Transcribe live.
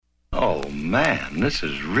Oh, man, this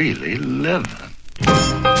is really living.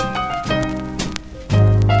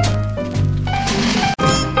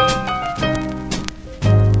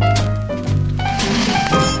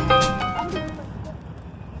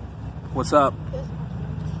 What's up?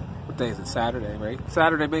 What day is it? Saturday, right?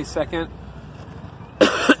 Saturday, May 2nd.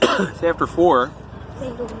 It's after 4.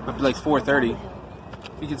 Like 4:30.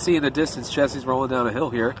 You can see in the distance Jesse's rolling down a hill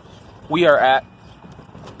here. We are at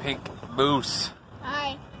Pink Moose.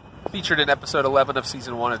 Hi. Featured in episode 11 of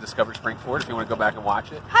season 1 of Discover Springford, if you want to go back and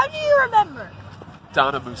watch it. How do you remember?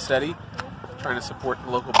 Donna Musetti, trying to support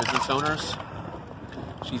the local business owners.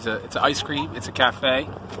 It's an ice cream, it's a cafe,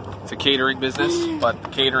 it's a catering business, but the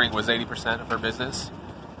catering was 80% of her business.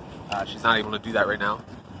 She's not able to do that right now.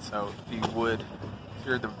 So if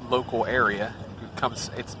you're in the local area,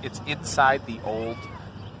 it's inside the old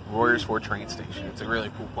Royersford train station. It's a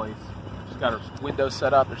really cool place. She's got her windows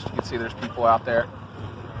set up. You can see there's people out there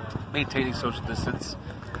maintaining social distance.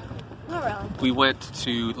 Not really. We went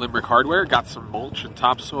to Limerick Hardware, got some mulch and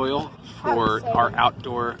topsoil for our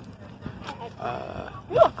outdoor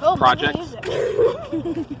project.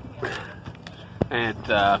 And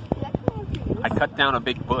I cut down a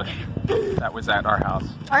big bush that was at our house.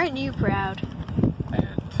 Aren't you proud?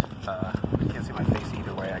 And I can't see my face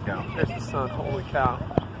either way I go. There's the sun. Holy cow.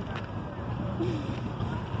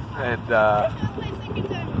 And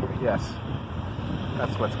yes,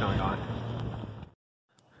 that's what's going on.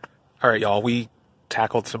 All right, y'all. We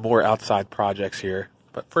tackled some more outside projects here.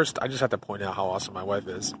 But first, I just have to point out how awesome my wife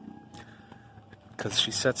is. Because she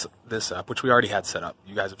sets this up, which we already had set up.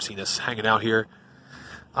 You guys have seen us hanging out here.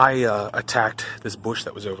 I attacked this bush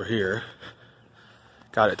that was over here.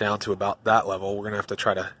 Got it down to about that level. We're going to have to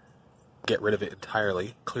try to get rid of it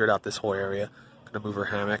entirely. Cleared out this whole area. Going to move her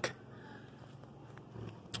hammock.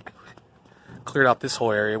 Cleared out this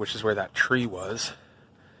whole area, which is where that tree was.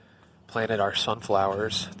 Planted our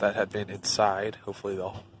sunflowers that had been inside. Hopefully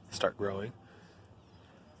they'll start growing.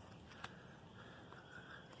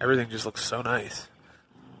 Everything just looks so nice.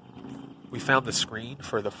 We found the screen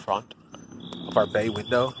for the front of our bay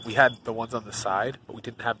window. We had the ones on the side, but we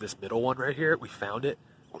didn't have this middle one right here. We found it.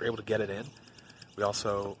 We were able to get it in. We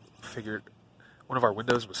also figured one of our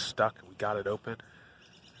windows was stuck, and we got it open.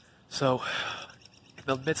 So, in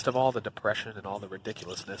the midst of all the depression and all the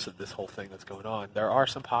ridiculousness of this whole thing that's going on, there are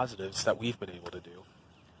some positives that we've been able to do.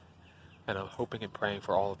 And I'm hoping and praying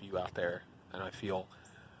for all of you out there. And I feel,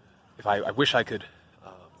 I wish I could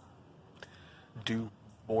do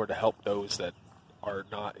more to help those that are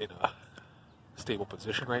not in a stable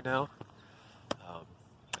position right now.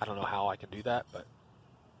 I don't know how I can do that, but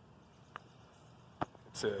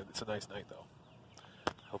it's a nice night though.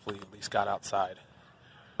 Hopefully you at least got outside.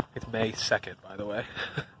 It's May 2nd, by the way.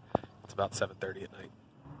 It's about 7:30 at night.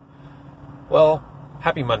 Well,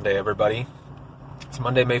 happy Monday, everybody. It's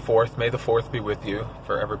Monday, May 4th. May the 4th be with you.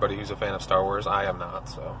 For everybody who's a fan of Star Wars, I am not,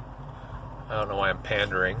 so I don't know why I'm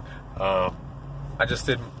pandering. I just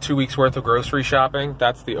did 2 weeks worth of grocery shopping.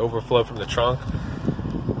 That's the overflow from the trunk.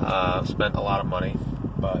 Spent a lot of money,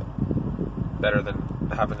 but better than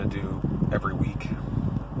having to do every week.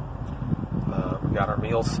 We got our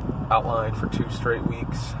meals outlined for 2 straight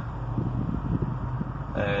weeks,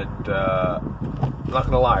 and I'm not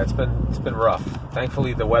gonna lie, it's been rough.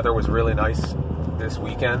 Thankfully, the weather was really nice this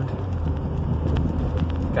weekend.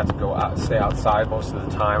 Got to go out, stay outside most of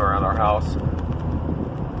the time around our house.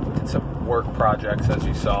 Did some work projects, as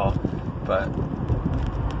you saw, but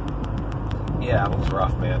yeah, it was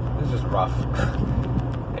rough, man. It was just rough.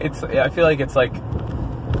 I feel like it's like,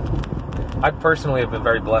 I personally have been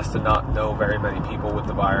very blessed to not know very many people with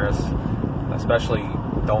the virus, especially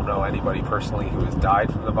don't know anybody personally who has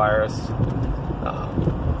died from the virus.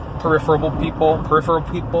 Peripheral people,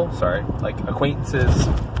 like acquaintances,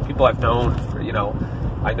 people I've known,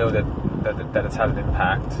 I know that it's had an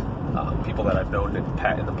impact. People that I've known in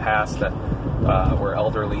the past that were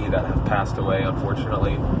elderly that have passed away,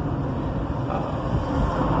 unfortunately.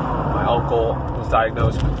 My uncle was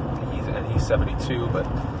diagnosed and he's 72, but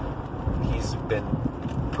he's been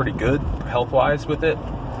pretty good health-wise with it.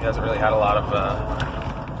 He hasn't really had a lot of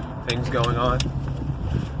things going on,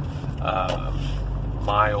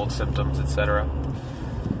 mild symptoms, etc.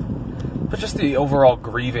 But just the overall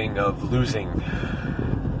grieving of losing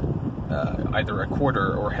either a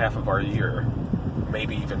quarter or half of our year,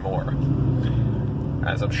 maybe even more.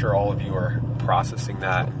 As I'm sure all of you are processing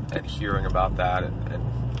that and hearing about that and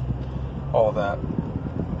all of that.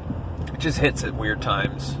 It just hits at weird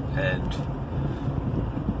times, and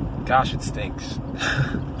gosh, it stinks.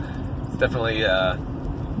 It's definitely a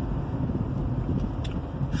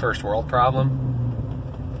first world problem.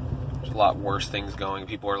 a lot worse things going.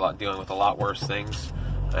 People are dealing with a lot worse things,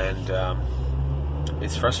 and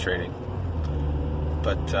it's frustrating.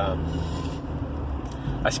 But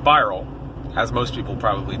I spiral, as most people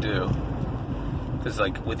probably do, because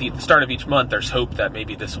like with the start of each month, there's hope that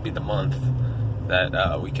maybe this will be the month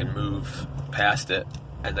that we can move past it,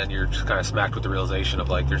 and then you're just kind of smacked with the realization of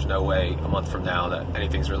like, there's no way a month from now that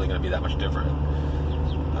anything's really going to be that much different,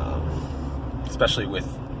 especially with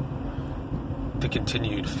the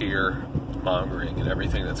continued fear mongering and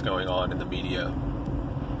everything that's going on in the media.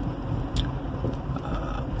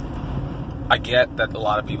 I get that a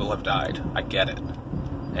lot of people have died. I get it,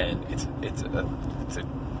 and it's a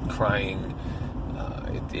crying.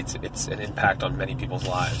 It's an impact on many people's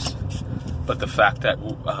lives. But the fact that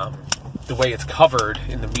the way it's covered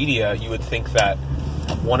in the media, you would think that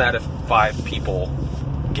 1 out of 5 people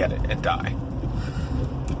get it and die,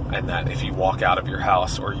 and that if you walk out of your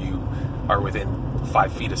house or you are within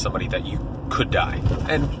 5 feet of somebody, that you could die.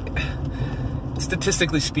 And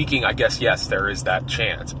statistically speaking, I guess yes, there is that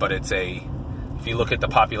chance. But if you look at the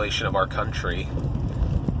population of our country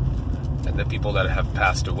and the people that have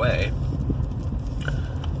passed away,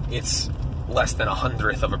 it's less than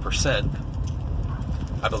 1/100%,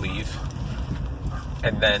 I believe.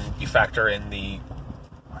 And then you factor in the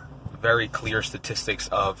very clear statistics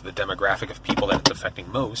of the demographic of people that it's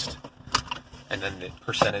affecting most, and then the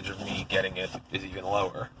percentage of me getting it is even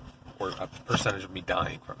lower, or a percentage of me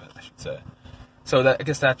dying from it, I should say. So I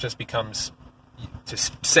guess that just becomes, to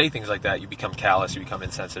say things like that, you become callous, you become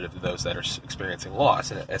insensitive to those that are experiencing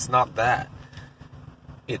loss. And it's not that.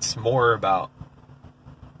 It's more about,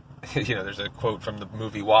 there's a quote from the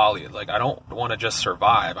movie WALL-E, like, I don't want to just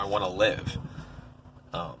survive, I want to live.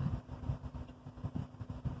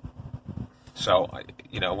 So,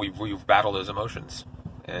 we battle those emotions,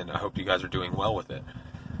 and I hope you guys are doing well with it.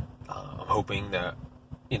 I'm hoping that,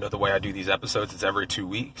 the way I do these episodes, it's every 2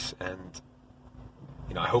 weeks, and,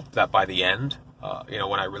 I hope that by the end,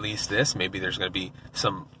 when I release this, maybe there's going to be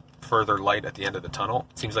some further light at the end of the tunnel.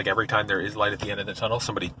 It seems like every time there is light at the end of the tunnel,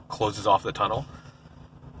 somebody closes off the tunnel.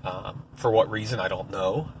 For what reason, I don't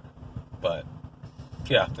know. But,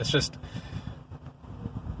 yeah, it's just,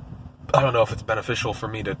 I don't know if it's beneficial for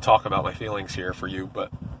me to talk about my feelings here for you,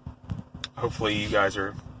 but hopefully you guys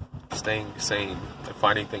are staying sane and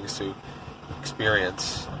finding things to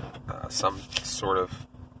experience some sort of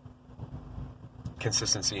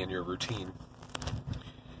consistency in your routine.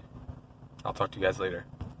 I'll talk to you guys later.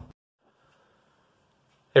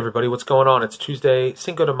 Hey everybody, what's going on? It's Tuesday,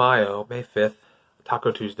 Cinco de Mayo, May 5th,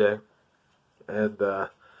 Taco Tuesday, and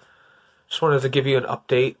just wanted to give you an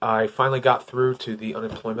update. I finally got through to the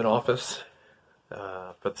unemployment office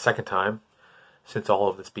for the second time since all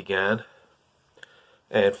of this began,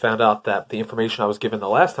 and found out that the information I was given the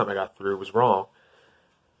last time I got through was wrong,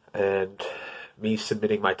 and me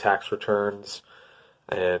submitting my tax returns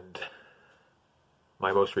and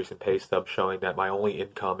my most recent pay stub showing that my only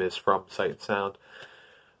income is from Sight and Sound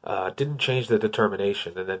didn't change the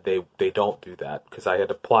determination. And then they don't do that, because I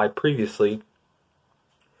had applied previously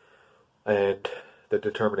and the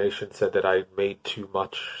determination said that I made too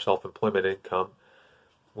much self-employment income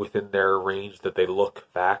within their range that they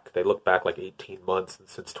look back like 18 months, and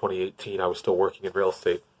since 2018 I was still working in real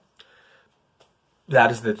estate.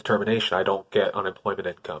 That is the determination. I don't get unemployment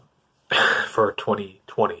income for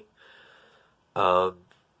 2020.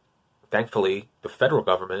 Thankfully, the federal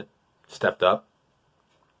government stepped up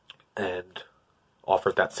and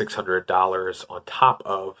offered that $600 on top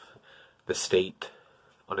of the state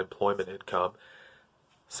unemployment income.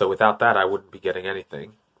 So without that, I wouldn't be getting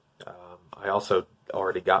anything. I also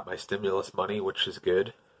already got my stimulus money, which is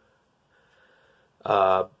good.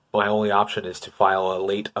 My only option is to file a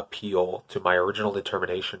late appeal to my original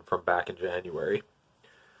determination from back in January.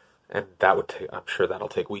 And that would I'm sure that'll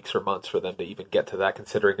take weeks or months for them to even get to that,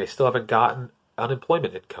 considering they still haven't gotten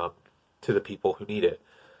unemployment income to the people who need it.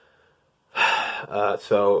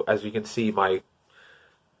 So as you can see,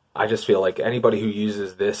 I just feel like anybody who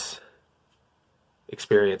uses this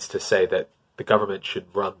experience to say that the government should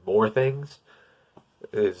run more things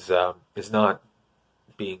is not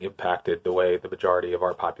being impacted the way the majority of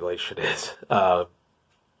our population is.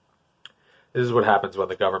 This is what happens when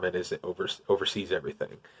the government oversees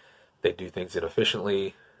everything. They do things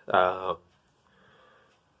inefficiently, and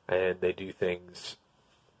they do things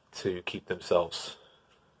to keep themselves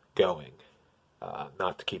going,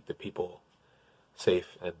 not to keep the people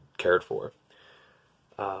safe and cared for.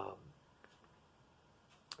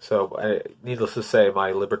 So, needless to say,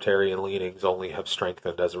 my libertarian leanings only have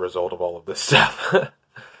strengthened as a result of all of this stuff.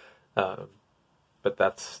 But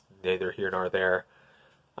that's neither here nor there.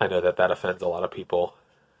 I know that offends a lot of people,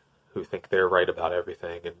 who think they're right about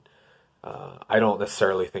everything, and I don't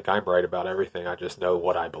necessarily think I'm right about everything. I just know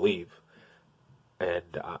what I believe,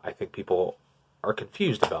 and I think people are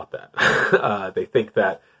confused about that. They think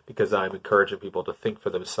that because I'm encouraging people to think for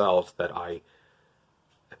themselves that I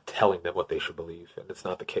am telling them what they should believe, and it's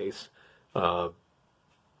not the case. I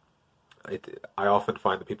often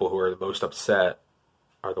find the people who are the most upset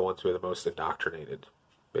are the ones who are the most indoctrinated,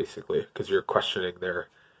 basically, because you're questioning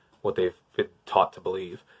what they've been taught to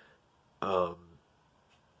believe.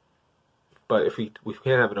 But if we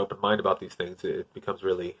can't have an open mind about these things, it becomes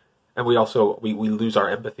really, and we lose our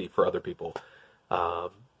empathy for other people.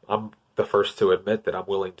 I'm the first to admit that I'm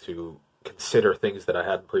willing to consider things that I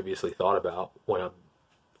hadn't previously thought about when I'm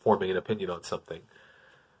forming an opinion on something.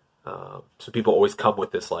 So people always come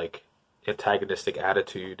with this like antagonistic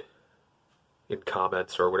attitude in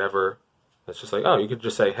comments or whatever. It's just like, oh, you could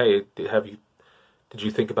just say, hey, did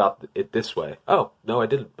you think about it this way? Oh, no, I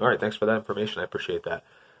didn't. All right, thanks for that information. I appreciate that.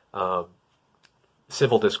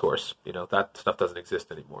 Civil discourse, that stuff doesn't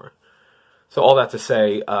exist anymore. So all that to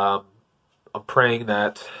say, I'm praying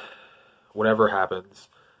that whatever happens,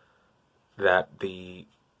 that the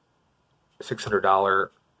 $600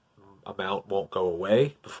 amount won't go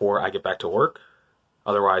away before I get back to work.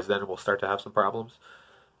 Otherwise, then we'll start to have some problems.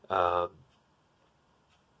 Or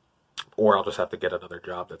I'll just have to get another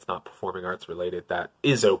job that's not performing arts related that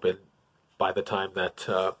is open by the time that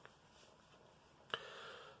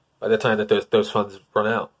those funds run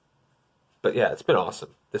out. But yeah, it's been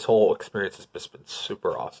awesome. This whole experience has just been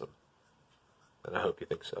super awesome, and I hope you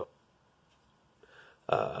think so.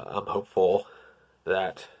 I'm hopeful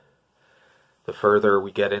that the further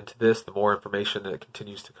we get into this, the more information that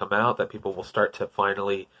continues to come out, that people will start to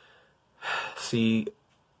finally see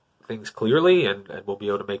things clearly, and we'll be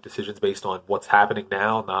able to make decisions based on what's happening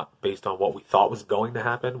now, not based on what we thought was going to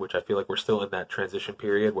happen, which I feel like we're still in that transition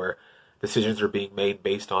period where decisions are being made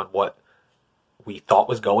based on what we thought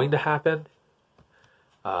was going to happen.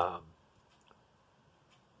 I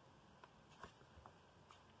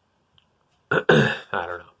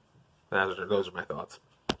don't know. Those are my thoughts.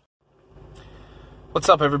 What's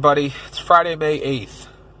up, everybody? It's Friday, May 8th,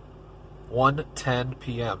 1:10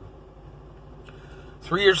 p.m.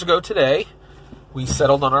 3 years ago today, we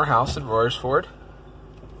settled on our house in Royersford.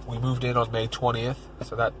 We moved in on May 20th,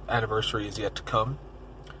 so that anniversary is yet to come.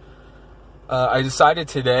 I decided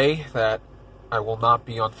today that I will not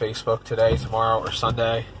be on Facebook today, tomorrow, or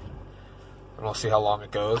Sunday, and we'll see how long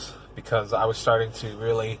it goes, because I was starting to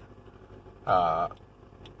really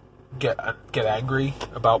get angry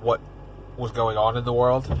about what was going on in the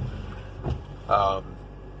world, and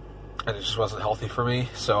it just wasn't healthy for me,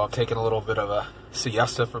 so I'm taking a little bit of a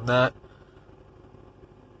siesta from that.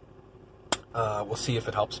 We'll see if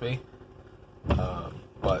it helps me,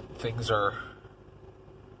 but things are...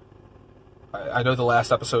 I know the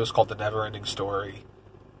last episode is called The Never Ending Story,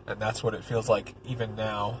 and that's what it feels like even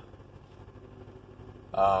now.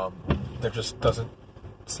 There just doesn't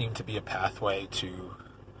seem to be a pathway to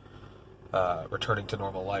returning to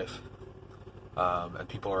normal life, and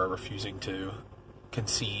people are refusing to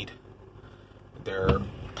concede their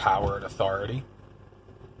power and authority.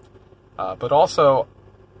 But also,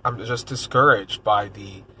 I'm just discouraged by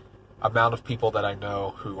the amount of people that I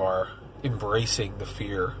know who are embracing the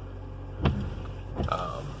fear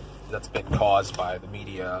that's been caused by the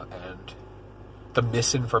media and the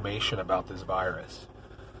misinformation about this virus.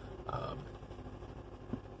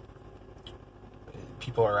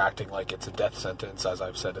 People are acting like it's a death sentence, as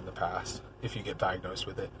I've said in the past, if you get diagnosed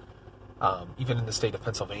with it. Even in the state of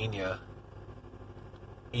Pennsylvania,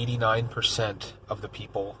 89% of the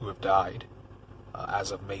people who have died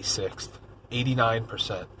as of May 6th,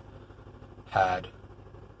 89% had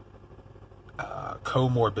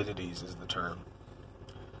comorbidities is the term,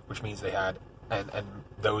 which means they had, and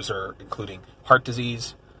those are including heart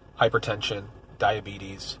disease, hypertension,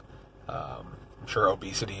 diabetes, I'm sure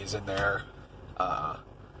obesity is in there,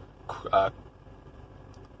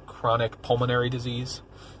 chronic pulmonary disease.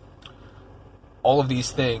 All of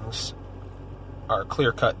these things are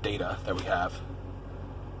clear-cut data that we have.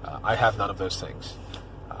 I have none of those things.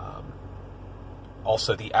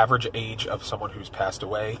 Also, the average age of someone who's passed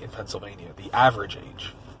away in Pennsylvania, the average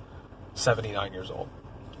age, 79 years old.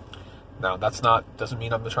 Now, doesn't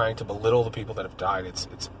mean I'm trying to belittle the people that have died. It's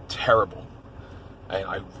terrible. And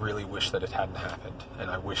I really wish that it hadn't happened.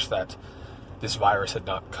 And I wish that this virus had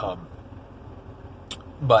not come.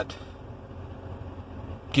 But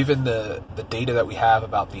given the data that we have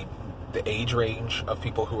about the age range of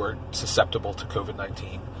people who are susceptible to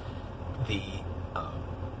COVID-19, the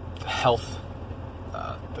health,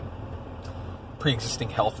 pre-existing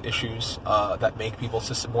health issues that make people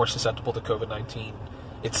more susceptible to COVID-19.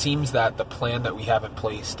 It seems that the plan that we have in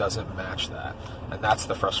place doesn't match that, and that's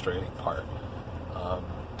the frustrating part.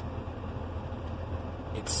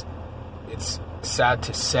 It's sad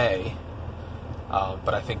to say,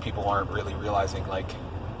 but I think people aren't really realizing, like,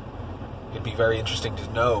 it'd be very interesting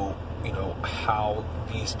to know, how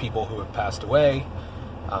these people who have passed away,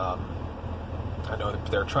 I know that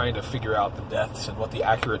they're trying to figure out the deaths and what the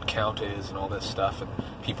accurate count is and all this stuff, and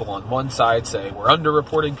people on one side say we're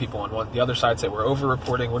underreporting, people on the other side say we're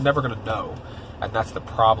overreporting. We're never going to know, and that's the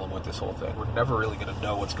problem with this whole thing. We're never really going to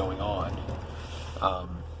know what's going on,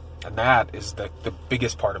 and that is the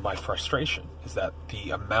biggest part of my frustration, is that the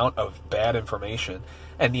amount of bad information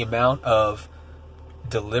and the amount of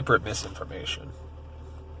deliberate misinformation.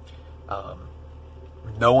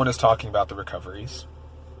 No one is talking about the recoveries.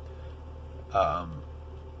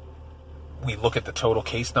 We look at the total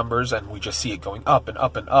case numbers and we just see it going up and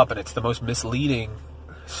up and up, and it's the most misleading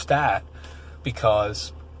stat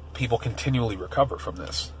because people continually recover from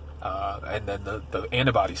this. And then the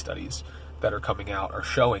antibody studies that are coming out are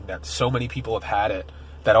showing that so many people have had it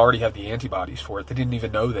that already have the antibodies for it. They didn't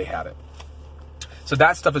even know they had it. So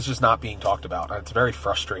that stuff is just not being talked about, and it's very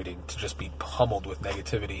frustrating to just be pummeled with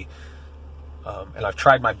negativity. And I've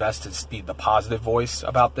tried my best to be the positive voice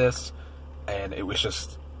about this, and it was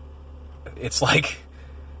just, it's like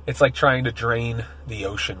trying to drain the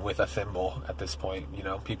ocean with a thimble at this point.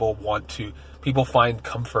 People find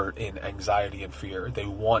comfort in anxiety and fear. They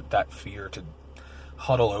want that fear to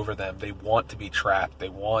huddle over them. They want to be trapped. They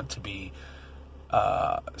want to be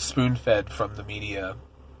spoon-fed from the media.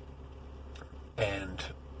 And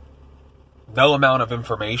no amount of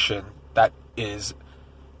information that is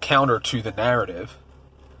counter to the narrative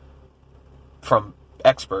from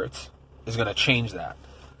experts is going to change that.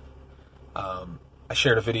 I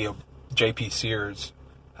shared a video, JP Sears,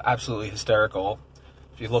 absolutely hysterical.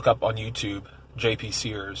 If you look up on YouTube, JP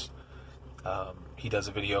Sears, he does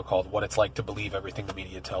a video called What It's Like to Believe Everything the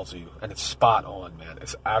Media Tells You. And it's spot on, man.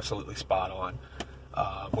 It's absolutely spot on,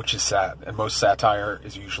 which is sad. And most satire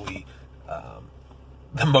is usually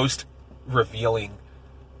the most revealing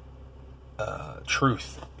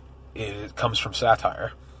truth. It comes from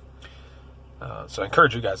satire. So I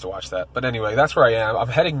encourage you guys to watch that. But anyway, that's where I am. I'm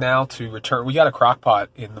heading now to return. We got a crock pot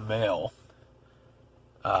in the mail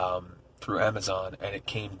through Amazon, and it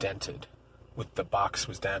came dented. The box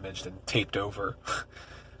was damaged and taped over.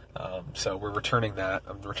 So we're returning that.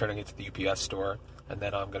 I'm returning it to the UPS store, and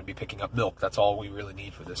then I'm going to be picking up milk. That's all we really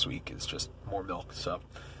need for this week, is just more milk. So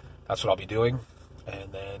that's what I'll be doing.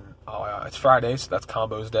 And then it's Friday, so that's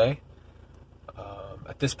Combos Day.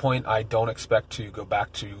 At this point, I don't expect to go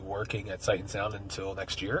back to working at Sight and Sound until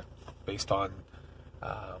next year, based on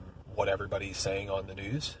what everybody's saying on the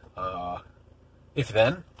news. If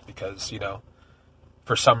then, because,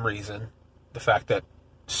 for some reason, the fact that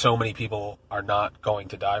so many people are not going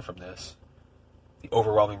to die from this, the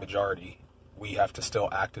overwhelming majority, we have to still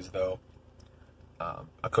act as though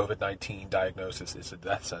a COVID-19 diagnosis is a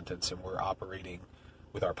death sentence, and we're operating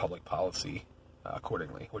with our public policy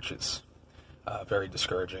accordingly, which is very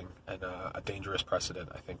discouraging and a dangerous precedent,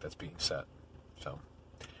 I think, that's being set. So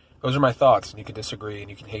those are my thoughts, and you can disagree, and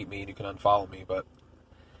you can hate me, and you can unfollow me, but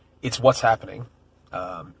it's what's happening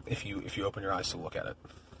if you open your eyes to look at it.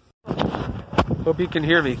 Hope you can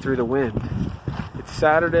hear me through the wind. It's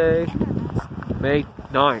Saturday, May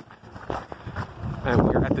 9th, and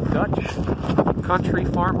we're at the Dutch Country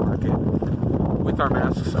Farm Market with our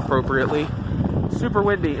masks appropriately. Super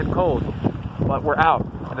windy and cold, but we're out,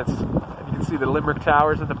 and you can see the Limerick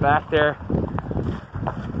Towers in the back there.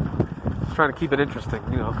 Just trying to keep it interesting,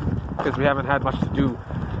 because we haven't had much to do.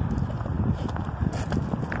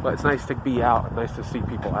 But it's nice to be out, and nice to see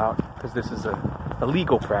people out, because this is a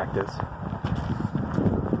legal practice.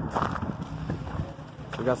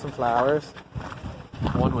 We got some flowers.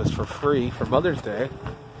 One was for free for Mother's Day.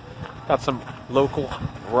 Got some local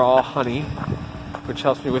raw honey, which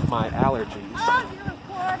helps me with my allergies. Oh, you're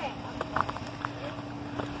recording.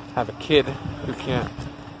 Have a kid who can't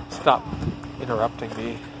stop interrupting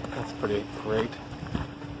me. That's pretty great.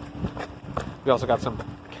 We also got some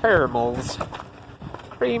caramels.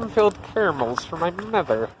 Cream-filled caramels for my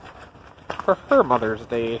mother. For her Mother's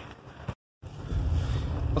Day.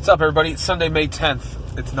 What's up, everybody? It's Sunday, May 10th.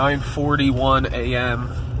 It's 9:41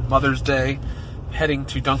 a.m. Mother's Day. Heading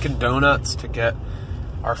to Dunkin' Donuts to get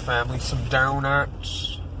our family some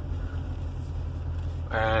donuts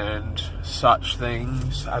and such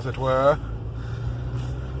things, as it were.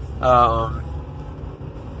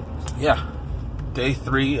 Day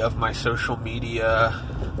 3 of my social media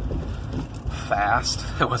fast.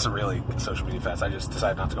 It wasn't really social media fast. I just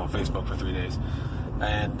decided not to go on Facebook for 3 days.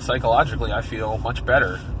 And psychologically, I feel much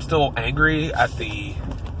better. I'm still angry at the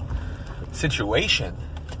situation,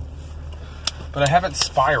 but I haven't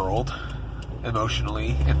spiraled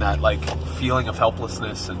emotionally in that like feeling of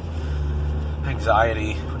helplessness and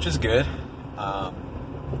anxiety, which is good.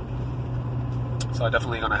 So I'm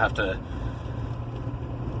definitely going to have to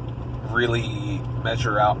really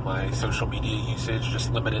measure out my social media usage,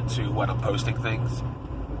 just limit it to when I'm posting things,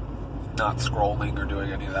 not scrolling or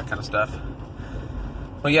doing any of that kind of stuff.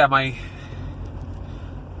 But yeah, my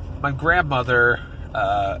grandmother,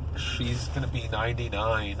 she's going to be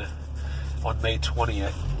 99 on May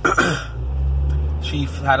 20th. She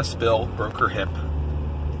had a spill, broke her hip.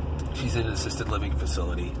 She's in an assisted living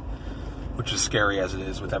facility, which is scary as it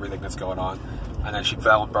is with everything that's going on. And then she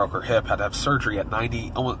fell and broke her hip, had to have surgery at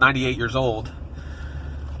 90, almost 98 years old.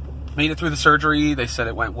 Made it through the surgery. They said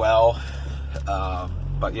it went well.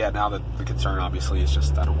 But yeah, now the concern obviously is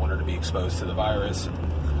just I don't want her to be exposed to the virus.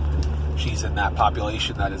 She's in that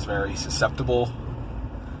population that is very susceptible.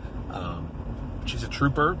 She's a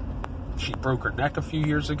trooper. She broke her neck a few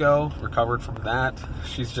years ago, recovered from that.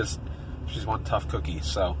 She's one tough cookie.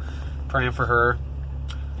 So praying for her.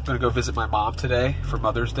 I'm going to go visit my mom today for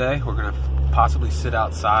Mother's Day. We're going to possibly sit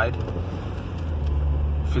outside,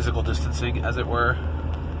 physical distancing as it were.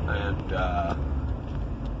 And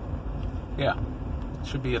yeah, it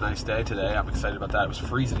should be a nice day today. I'm excited about that. It was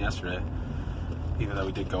freezing yesterday, even though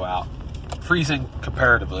we did go out. Freezing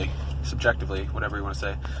comparatively, subjectively, whatever you want to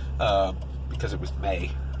say, because it was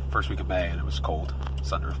May, first week of May, and it was cold.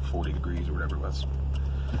 It's under 40 degrees or whatever it was.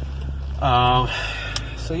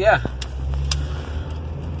 So yeah,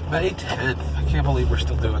 May 10th. I can't believe we're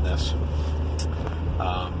still doing this.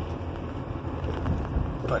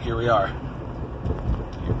 But here we are.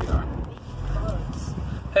 Here we are.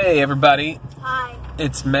 Hey everybody. Hi.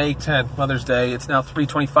 It's May 10th, Mother's Day. It's now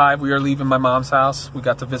 3:25. We are leaving my mom's house. We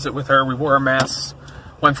got to visit with her. We wore our masks,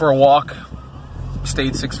 went for a walk,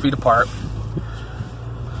 stayed 6 feet apart.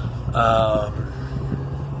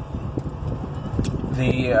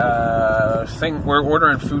 The thing, we're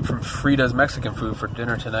ordering food from Frida's Mexican Food for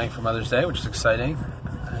dinner tonight for Mother's Day, which is exciting.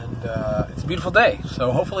 And it's a beautiful day.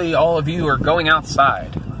 So hopefully all of you are going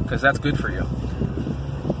outside, because that's good for you.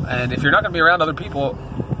 And if you're not going to be around other people,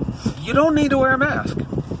 you don't need to wear a mask. I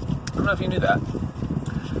don't know if you knew that.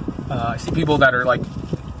 I see people that are like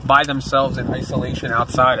by themselves in isolation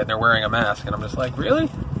outside and they're wearing a mask, and I'm just like, really?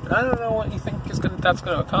 I don't know what you think that's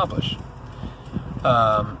going to accomplish.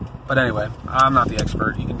 But anyway, I'm not the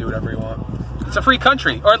expert. You can do whatever you want. It's a free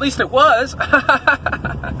country, or at least it was.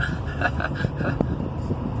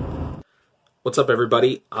 What's up,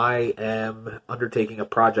 everybody? I am undertaking a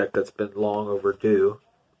project that's been long overdue.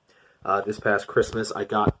 This past Christmas, I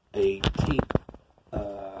got a tape.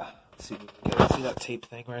 Let's see if you can get it. See that tape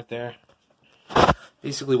thing right there?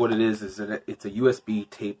 Basically, what it is that it's a USB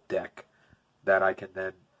tape deck that I can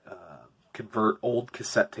then convert old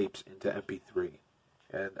cassette tapes into MP3.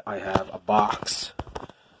 And I have a box.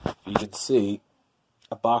 You can see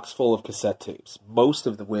a box full of cassette tapes, most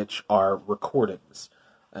of which are recordings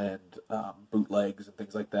and bootlegs and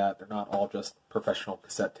things like that. They're not all just professional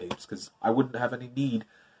cassette tapes, because I wouldn't have any need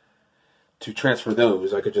to transfer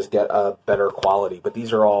those. I could just get a better quality. But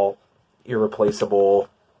these are all irreplaceable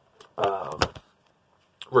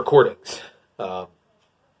recordings.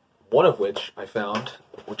 One of which I found,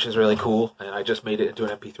 which is really cool, and I just made it into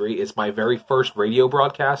an MP3, is my very first radio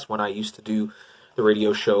broadcast when I used to do the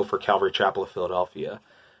radio show for Calvary Chapel of Philadelphia.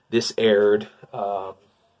 This aired, I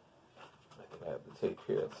think I have the tape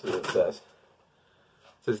here. Let's see what it says.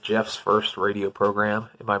 It says Jeff's first radio program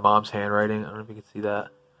in my mom's handwriting. I don't know if you can see that.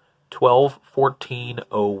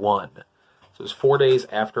 12/14/01. So it was 4 days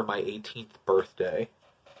after my 18th birthday.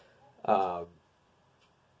 And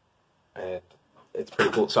it's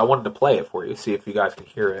pretty cool. So I wanted to play it for you, see if you guys can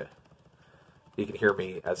hear it. You can hear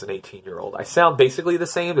me as an 18-year-old. I sound basically the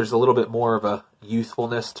same. There's a little bit more of a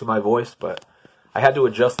youthfulness to my voice, but I had to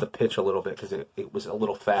adjust the pitch a little bit because it was a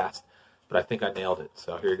little fast. But I think I nailed it.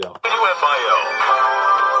 So here you go.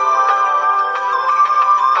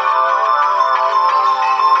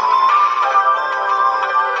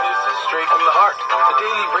 The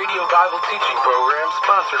daily radio Bible teaching program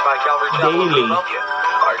sponsored by Calvary Chapel of Philadelphia.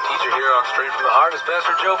 Our teacher here on Straight from the Heart is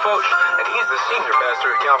Pastor Joe Foch, and he's the senior pastor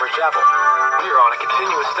at Calvary Chapel. We are on a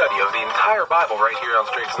continuous study of the entire Bible right here on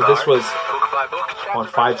Straight from the Heart. So this was book by book, on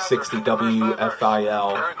 560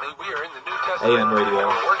 WFIL Currently, we are in the New Testament AM radio,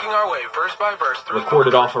 working our way verse by verse through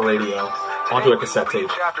recorded off a radio. onto a cassette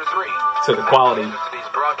tape. Chapter 3. So the quality. In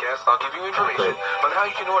today's broadcast, I'll give you information on how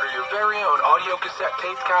you can order your very own audio cassette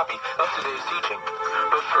tape copy of today's teaching.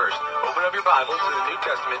 But first, open up your Bibles to the New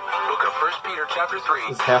Testament, book of 1 Peter chapter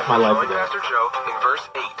 3. It's half my life Join ago. Pastor Joe in verse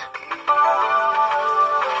 8.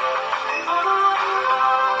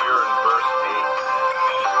 We're in verse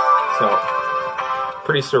 8. So,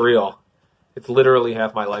 pretty surreal. It's literally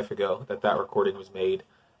half my life ago that recording was made.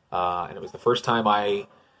 And it was the first time I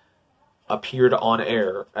appeared on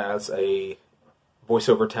air as a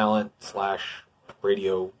voiceover talent /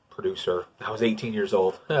 radio producer. I was 18 years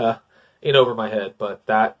old. In over my head, but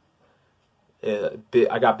that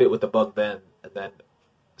I got bit with the bug then, and then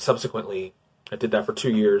subsequently I did that for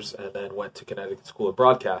 2 years, and then went to Connecticut School of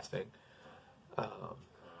Broadcasting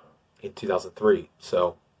in 2003.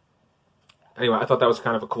 So anyway, I thought that was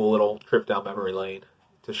kind of a cool little trip down memory lane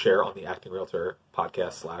to share on the Acting Realtor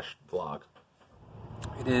podcast / vlog.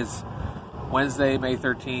 It is Wednesday, May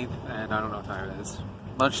 13th, and I don't know what time it is.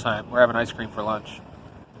 Lunchtime. We're having ice cream for lunch.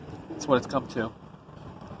 That's what it's come to.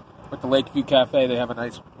 At the Lakeview Cafe, they have a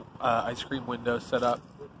nice ice cream window set up.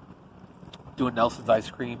 Doing Nelson's ice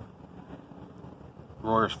cream.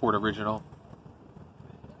 Royers Ford Original.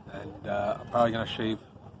 And I'm probably going to shave.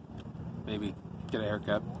 Maybe get a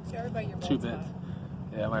haircut. 2 bits.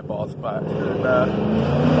 Yeah, my bald spot. And,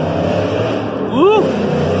 woo!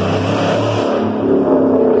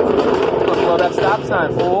 Blow that stop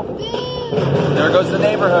sign, fool. There goes the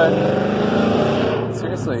neighborhood.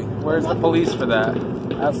 Seriously, where's the police for that?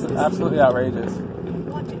 Absolutely outrageous.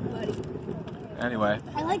 Watch it, buddy. Anyway.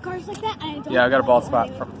 I like cars like that. And I don't Yeah, I got a bald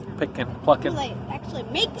like spot from plucking. Like, actually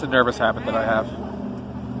make It's a nervous habit that I have.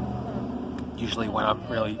 Usually when I'm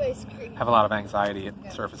really have a lot of anxiety, it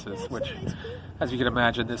surfaces, which, as you can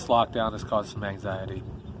imagine, this lockdown has caused some anxiety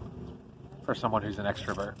for someone who's an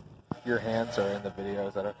extrovert. Your hands are in the video,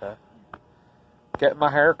 is that okay? Getting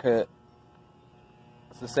my hair cut.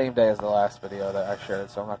 It's the same day as the last video that I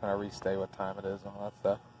shared, so I'm not going to restate what time it is and all that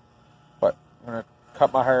stuff. But I'm going to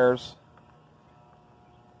cut my hairs,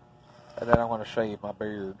 and then I want to shave my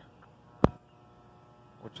beard,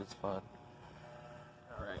 which is fun.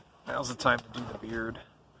 Alright, now's the time to do the beard.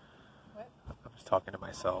 What? I'm just talking to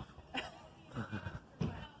myself.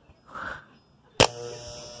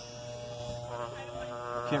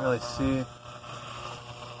 Can't really see.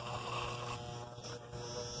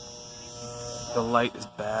 The light is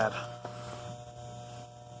bad.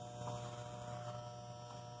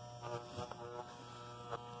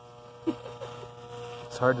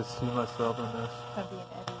 It's hard to see myself in this. That'd be an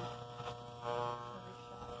Eddie.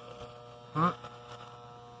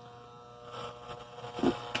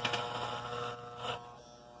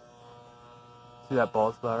 See that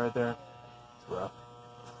bald spot right there? It's rough.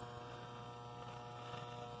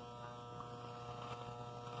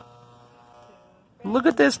 Look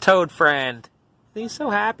at this toad friend. He's so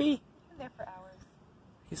happy. I'm there for hours.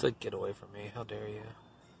 He's like, get away from me. How dare you?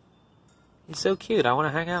 He's so cute. I want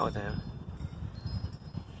to hang out with him.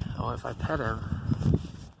 Oh, if I pet him,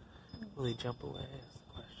 will he jump away? That's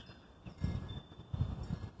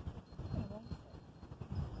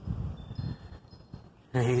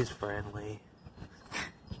the question. He's friendly.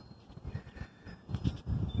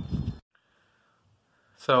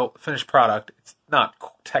 So, finished product. It's not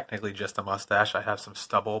technically just a mustache. I have some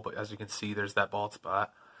stubble, but as you can see, there's that bald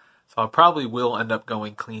spot. So I probably will end up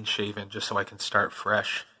going clean shaven just so I can start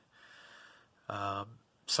fresh.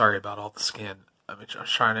 Sorry about all the skin. I was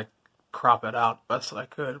trying to crop it out best I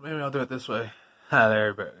could. Maybe I'll do it this way.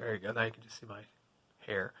 There you go. Now you can just see my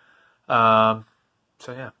hair. So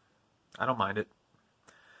yeah, I don't mind it.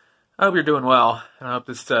 I hope you're doing well, and I hope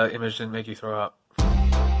this image didn't make you throw up.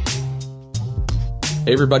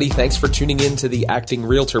 Hey everybody, thanks for tuning in to the Acting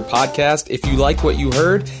Realtor podcast. If you like what you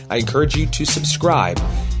heard, I encourage you to subscribe.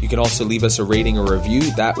 You can also leave us a rating or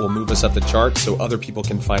review. That will move us up the charts so other people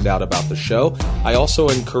can find out about the show. I also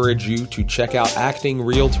encourage you to check out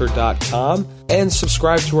actingrealtor.com and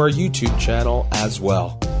subscribe to our YouTube channel as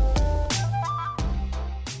well.